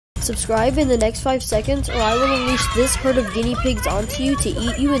Subscribe in the next 5 seconds or I will unleash this herd of guinea pigs onto you to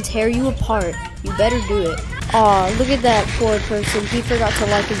eat you and tear you apart. You better do it. Aw, look at that poor person. He forgot to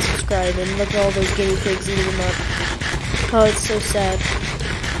like and subscribe, and look at all those guinea pigs eating him up. Oh, it's so sad.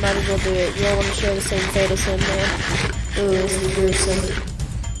 Might as well do it. You don't want to share the same fate as him, man. Ooh, this is gruesome.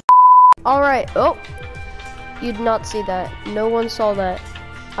 Alright, oh! You did not see that. No one saw that.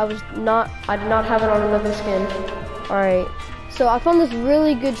 I did not have it on another skin. Alright. So I found this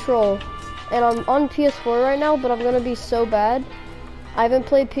really good troll. And I'm on PS4 right now, but I'm gonna be so bad. I haven't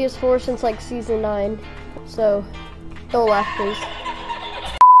played PS4 since like season 9. So, don't laugh please.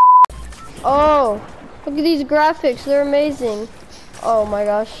 Oh! Look at these graphics, they're amazing. Oh my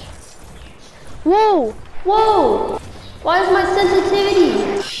gosh. Whoa! Whoa! Why is my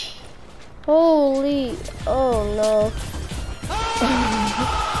sensitivity? Holy, oh no.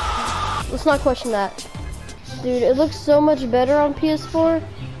 Let's not question that. Dude, it looks so much better on PS4,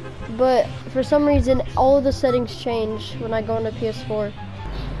 but for some reason, all of the settings change when I go into PS4.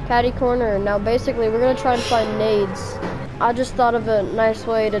 Catty corner. Now basically, we're gonna try and find nades. I just thought of a nice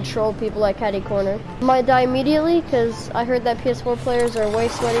way to troll people at catty corner. Might die immediately, because I heard that PS4 players are way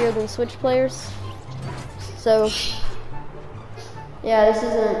sweatier than Switch players. So, yeah, this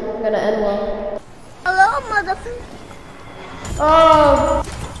isn't gonna end well. Hello, motherfucker. Oh!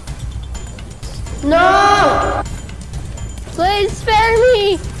 No! Please spare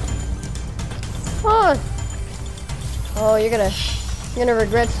me! Oh, you're gonna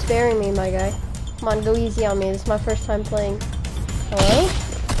regret sparing me, my guy. Come on, go easy on me. This is my first time playing. Hello?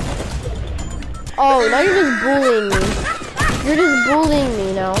 Oh, now you're just bullying me. You're just bullying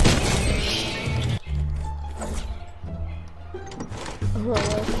me now.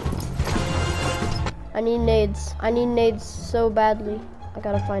 I need nades. I need nades so badly. I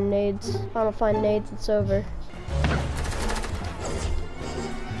gotta find nades. If I don't find nades, it's over.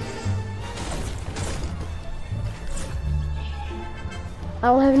 I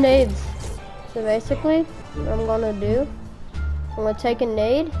don't have nades. So basically, what I'm gonna do, I'm gonna take a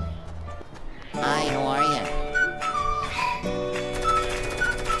nade. Hi, how are you?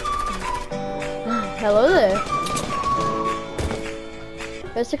 Hello there.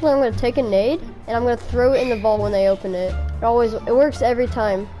 Basically, I'm gonna take a nade and I'm gonna throw it in the vault when they open it. It works every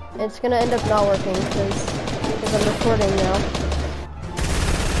time. It's gonna end up not working because I'm recording now.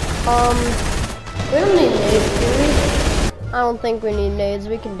 We don't need nades, do we? I don't think we need nades.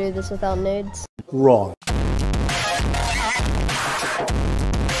 We can do this without nades. Wrong.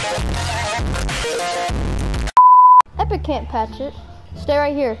 Epic can't patch it. Stay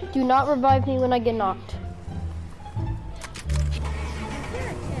right here. Do not revive me when I get knocked.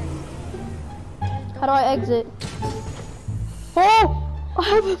 How do I exit? Oh! I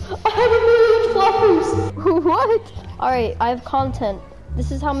have a million flowers! What? Alright, I have content.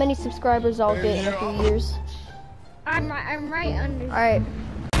 This is how many subscribers I'll get in a few years. I'm right under. Alright.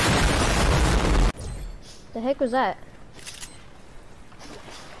 The heck was that?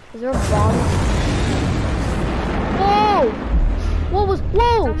 Is there a bomb? Whoa! What was,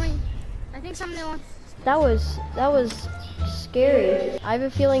 whoa! I think somebody wants. That was scary. I have a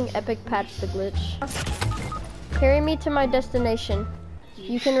feeling Epic patched the glitch. Carry me to my destination.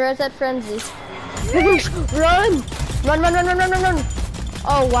 You can res at frenzy. Run! Run!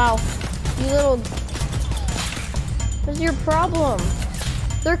 Oh wow. You little... What's your problem?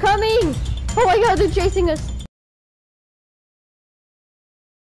 They're coming! Oh my god, they're chasing us!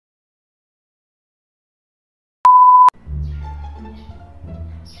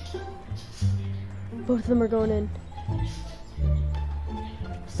 Both of them are going in.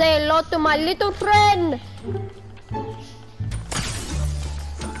 Say hello to my little friend!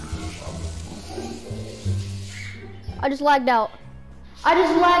 I just lagged out. I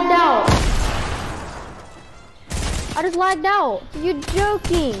just lagged out. You're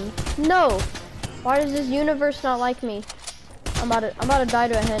joking. No. Why does this universe not like me? I'm about to die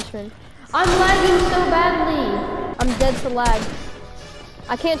to a henchman. I'm lagging so badly. I'm dead to lag.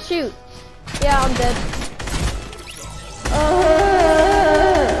 I can't shoot. Yeah, I'm dead.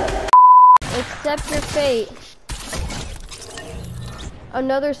 Accept your fate.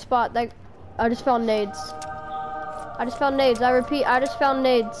 Another spot that I just found nades. I repeat, I just found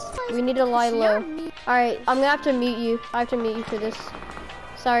nades. We need to lie low. Alright, I'm gonna have to mute you. I have to mute you for this.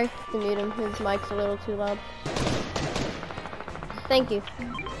 Sorry, to mute him. His mic's a little too loud. Thank you.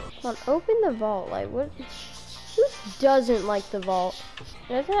 Come on, open the vault. Like, what? Who doesn't like the vault?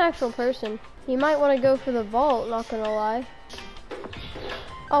 That's an actual person. You might want to go for the vault, not gonna lie.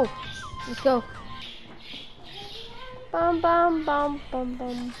 Oh, let's go. Bum, bum, bum, bum,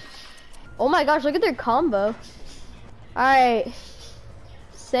 bum. Oh my gosh, look at their combo. Alright.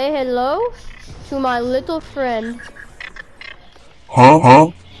 Say hello to my little friend.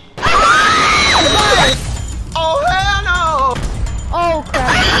 Huh? Oh, hell no! Oh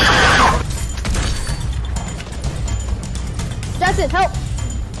crap. That's it, help!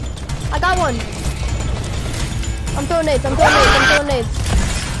 I got one. I'm throwing nades, I'm throwing nades.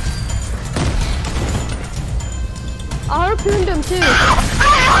 I harpooned him too.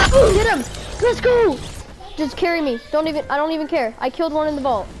 Get him! Let's go! Just carry me. I don't even care. I killed one in the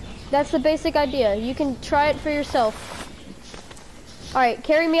vault. That's the basic idea. You can try it for yourself. Alright,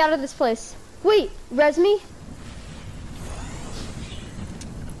 carry me out of this place. Wait, res me?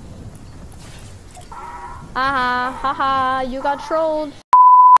 Haha, you got trolled.